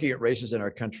 but I'm looking at races in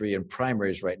our country in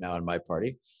primaries right now in my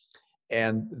party.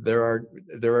 And there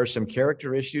are some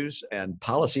character issues and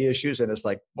policy issues. And it's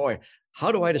like, boy,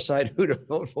 how do I decide who to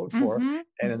vote for? Mm-hmm,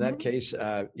 and in that case,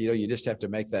 you just have to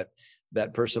make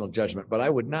that personal judgment. But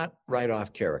I would not write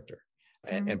off character.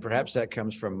 And perhaps that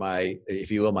comes from my, if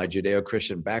you will, my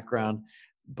Judeo-Christian background.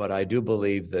 But I do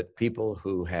believe that people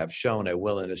who have shown a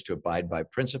willingness to abide by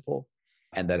principle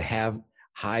and that have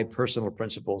high personal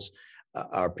principles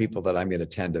are people that I'm going to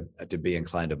tend to be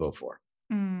inclined to vote for.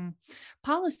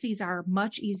 Policies are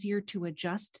much easier to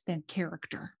adjust than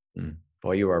character.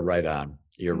 Well, you are right on.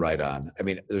 You're right on. I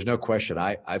mean, there's no question.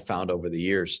 I found over the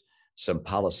years some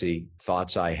policy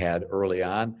thoughts I had early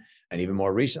on, and even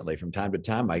more recently, from time to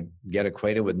time, I get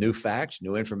acquainted with new facts,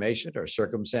 new information, or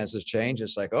circumstances change.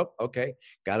 It's like, oh, okay,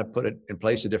 got to put it in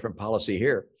place, a different policy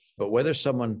here. But whether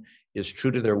someone is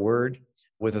true to their word,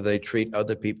 whether they treat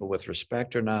other people with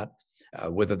respect or not,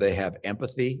 whether they have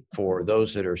empathy for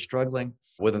those that are struggling,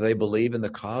 whether they believe in the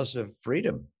cause of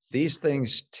freedom, these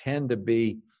things tend to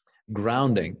be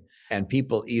grounding, and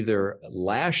people either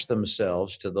lash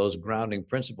themselves to those grounding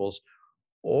principles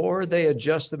or they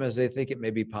adjust them as they think it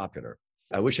may be popular.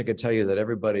 I wish I could tell you that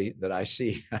everybody that I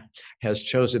see has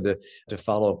chosen to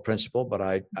follow a principle, but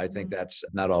I think that's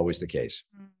not always the case.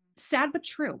 Sad but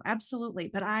true.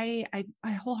 Absolutely. But I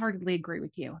wholeheartly agree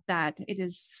with you that it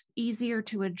is easier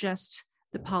to adjust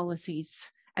the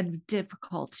policies and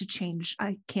difficult to change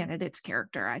a candidate's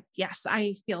character.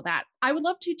 I feel that. I would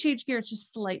love to change gears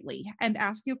just slightly and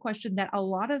ask you a question that a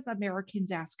lot of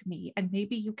Americans ask me, and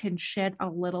maybe you can shed a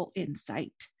little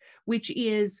insight, which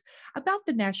is about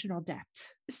the national debt.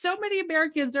 So many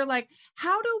Americans are like,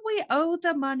 how do we owe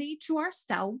the money to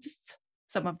ourselves?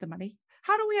 Some of the money.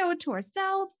 How do we owe it to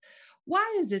ourselves?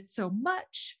 Why is it so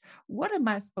much? What am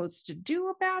I supposed to do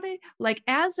about it? Like,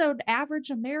 as an average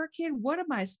American, what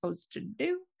am I supposed to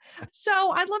do?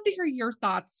 So I'd love to hear your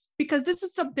thoughts, because this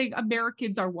is something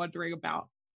Americans are wondering about.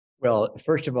 Well,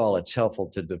 first of all, it's helpful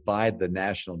to divide the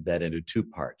national debt into two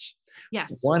parts.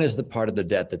 Yes. One is the part of the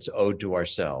debt that's owed to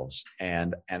ourselves.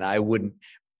 And I wouldn't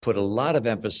put a lot of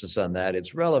emphasis on that.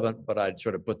 It's relevant, but I'd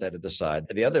sort of put that to the side.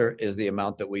 The other is the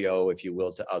amount that we owe, if you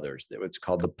will, to others. It's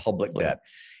called the public debt.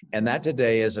 And that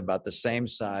today is about the same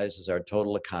size as our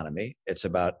total economy. It's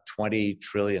about $20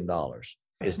 trillion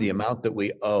is the amount that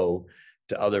we owe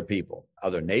to other people,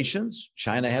 other nations.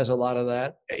 China has a lot of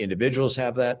that. Individuals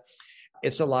have that.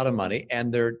 It's a lot of money.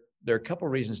 And there are a couple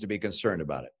of reasons to be concerned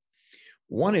about it.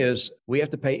 One is we have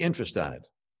to pay interest on it.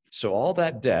 So all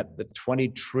that debt, the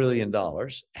 $20 trillion,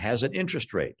 has an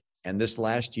interest rate. And this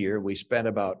last year, we spent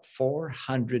about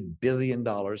 $400 billion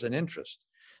in interest.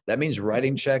 That means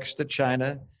writing checks to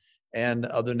China and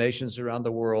other nations around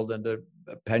the world and to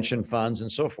pension funds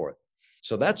and so forth.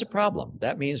 So that's a problem.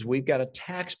 That means we've got to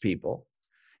tax people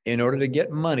in order to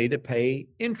get money to pay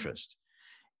interest.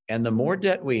 And the more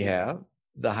debt we have,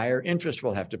 the higher interest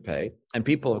we'll have to pay. And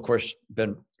people, of course,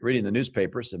 been reading the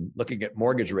newspapers and looking at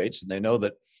mortgage rates, and they know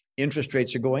that interest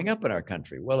rates are going up in our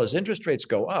country. Well, as interest rates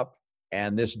go up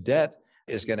and this debt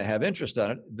is going to have interest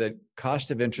on it, the cost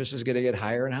of interest is going to get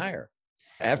higher and higher.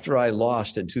 After I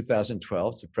lost in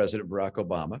 2012 to President Barack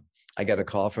Obama, I got a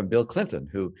call from Bill Clinton,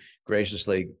 who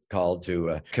graciously called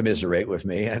to commiserate with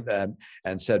me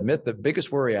and said, Mitt, the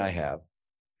biggest worry I have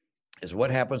is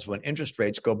what happens when interest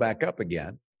rates go back up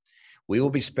again. We will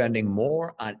be spending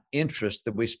more on interest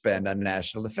than we spend on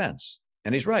national defense.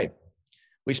 And he's right.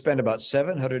 We spend about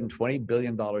 $720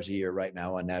 billion a year right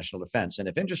now on national defense. And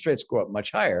if interest rates go up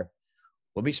much higher,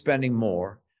 we'll be spending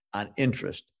more on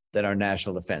interest than our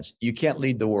national defense. You can't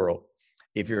lead the world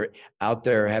if you're out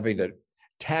there having to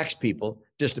tax people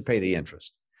just to pay the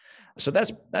interest. So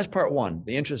that's part one.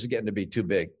 The interest is getting to be too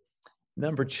big.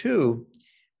 Number two,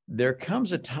 there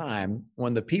comes a time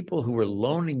when the people who are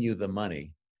loaning you the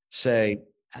money say,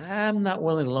 I'm not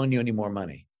willing to loan you any more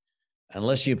money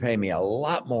unless you pay me a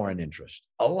lot more in interest,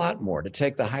 a lot more to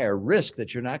take the higher risk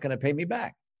that you're not going to pay me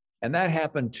back. And that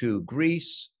happened to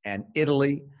Greece and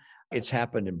Italy. It's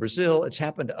happened in Brazil. It's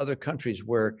happened to other countries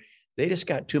where they just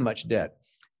got too much debt.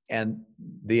 And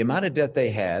the amount of debt they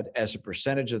had as a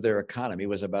percentage of their economy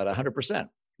was about 100%.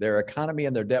 Their economy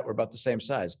and their debt were about the same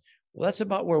size. Well, that's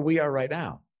about where we are right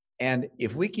now. And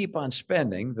if we keep on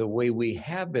spending the way we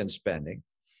have been spending,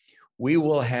 we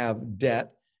will have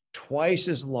debt twice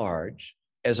as large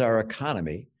as our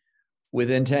economy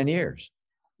within 10 years.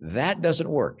 That doesn't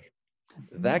work.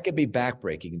 That could be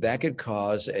backbreaking. That could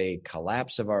cause a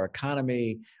collapse of our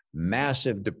economy,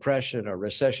 massive depression or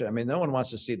recession. I mean, no one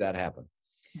wants to see that happen.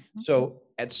 So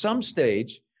at some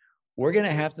stage, we're going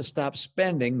to have to stop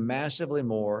spending massively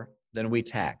more than we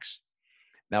tax.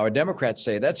 Now, our Democrats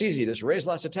say that's easy, just raise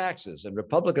lots of taxes. And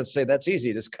Republicans say that's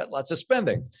easy, just cut lots of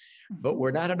spending. But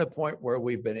we're not at a point where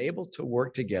we've been able to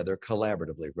work together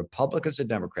collaboratively. Republicans and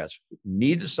Democrats,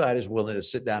 neither side is willing to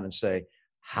sit down and say,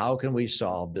 how can we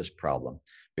solve this problem?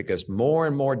 Because more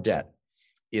and more debt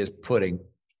is putting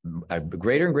a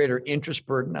greater and greater interest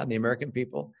burden on the American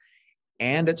people.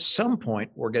 And at some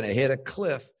point, we're going to hit a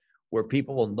cliff where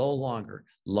people will no longer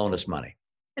loan us money.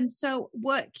 And so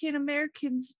what can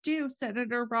Americans do,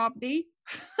 Senator Romney?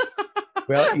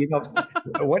 Well, you know,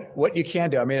 what you can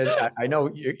do, I mean, I know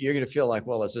you're going to feel like,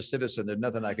 well, as a citizen, there's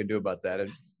nothing I can do about that.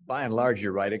 And by and large,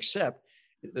 you're right, except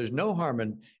there's no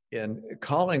harm in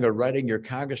calling or writing your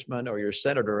congressman or your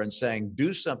senator and saying,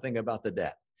 do something about the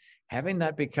debt. Having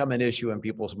that become an issue in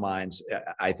people's minds,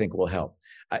 I think will help.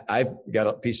 I've got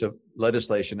a piece of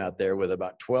legislation out there with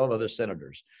about 12 other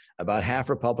senators, about half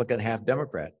Republican, half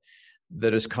Democrat,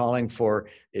 that is calling for,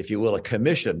 if you will, a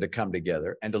commission to come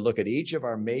together and to look at each of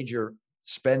our major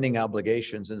spending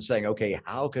obligations and saying, okay,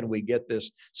 how can we get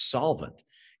this solvent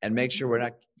and make sure we're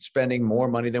not spending more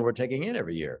money than we're taking in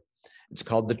every year? It's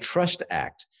called the Trust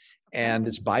Act, and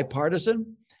it's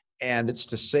bipartisan, and it's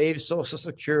to save Social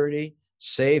Security,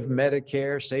 save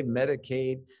Medicare, save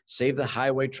Medicaid, save the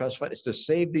Highway Trust Fund. It's to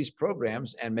save these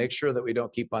programs and make sure that we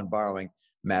don't keep on borrowing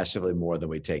massively more than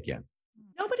we take in.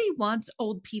 Nobody wants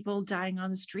old people dying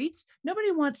on the streets. Nobody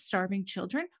wants starving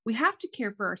children. We have to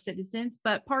care for our citizens,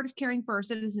 but part of caring for our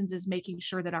citizens is making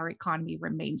sure that our economy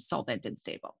remains solvent and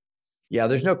stable. Yeah,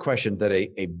 there's no question that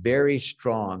a very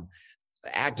strong,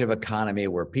 active economy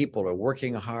where people are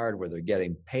working hard, where they're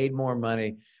getting paid more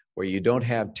money, where you don't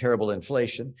have terrible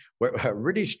inflation, where a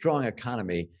really strong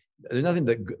economy, there's nothing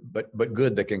but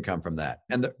good that can come from that.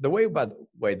 And the way, by the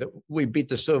way, that we beat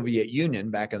the Soviet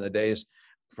Union back in the days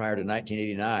prior to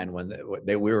 1989,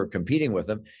 when we were competing with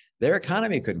them, their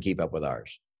economy couldn't keep up with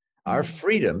ours. Our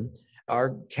freedom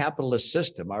our capitalist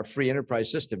system, our free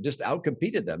enterprise system, just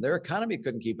outcompeted them. Their economy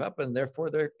couldn't keep up, and therefore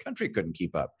their country couldn't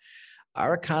keep up.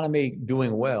 Our economy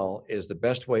doing well is the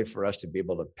best way for us to be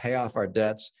able to pay off our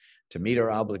debts, to meet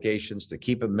our obligations, to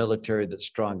keep a military that's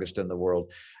strongest in the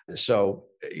world. So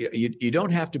you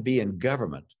don't have to be in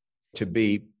government to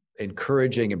be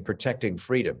encouraging and protecting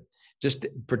freedom. Just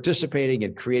participating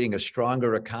in creating a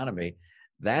stronger economy,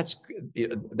 that's,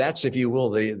 if you will,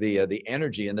 the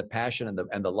energy and the passion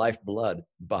and the lifeblood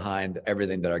behind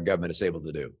everything that our government is able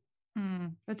to do.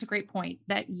 That's a great point,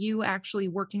 that you actually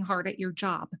working hard at your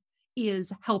job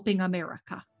is helping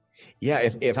America. Yeah,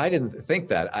 if I didn't think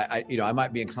that, I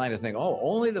might be inclined to think, oh,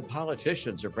 only the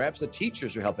politicians or perhaps the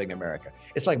teachers are helping America.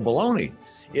 It's like baloney.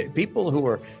 People who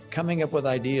are coming up with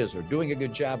ideas or doing a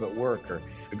good job at work or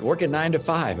working 9 to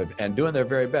 5 and doing their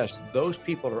very best, those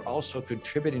people are also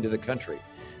contributing to the country,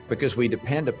 because we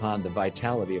depend upon the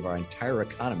vitality of our entire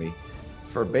economy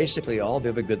for basically all the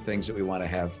other good things that we want to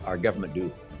have our government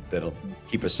do that'll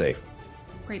keep us safe.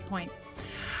 Great point.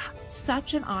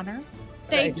 Such an honor.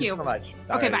 Thank you so much.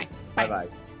 Okay, bye. Bye-bye.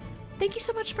 Thank you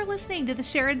so much for listening to the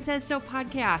Sharon Says So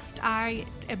podcast. I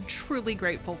am truly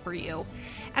grateful for you.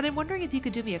 And I'm wondering if you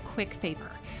could do me a quick favor.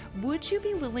 Would you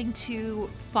be willing to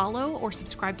follow or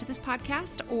subscribe to this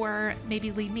podcast, or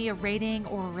maybe leave me a rating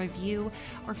or a review?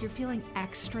 Or if you're feeling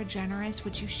extra generous,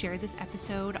 would you share this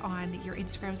episode on your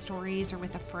Instagram stories or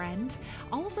with a friend?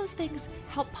 All of those things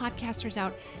help podcasters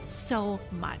out so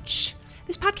much.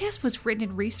 This podcast was written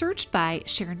and researched by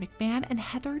Sharon McMahon and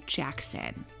Heather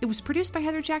Jackson. It was produced by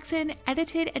Heather Jackson,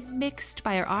 edited and mixed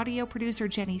by our audio producer,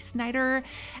 Jenny Snyder,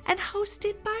 and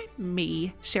hosted by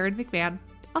me, Sharon McMahon.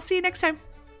 I'll see you next time.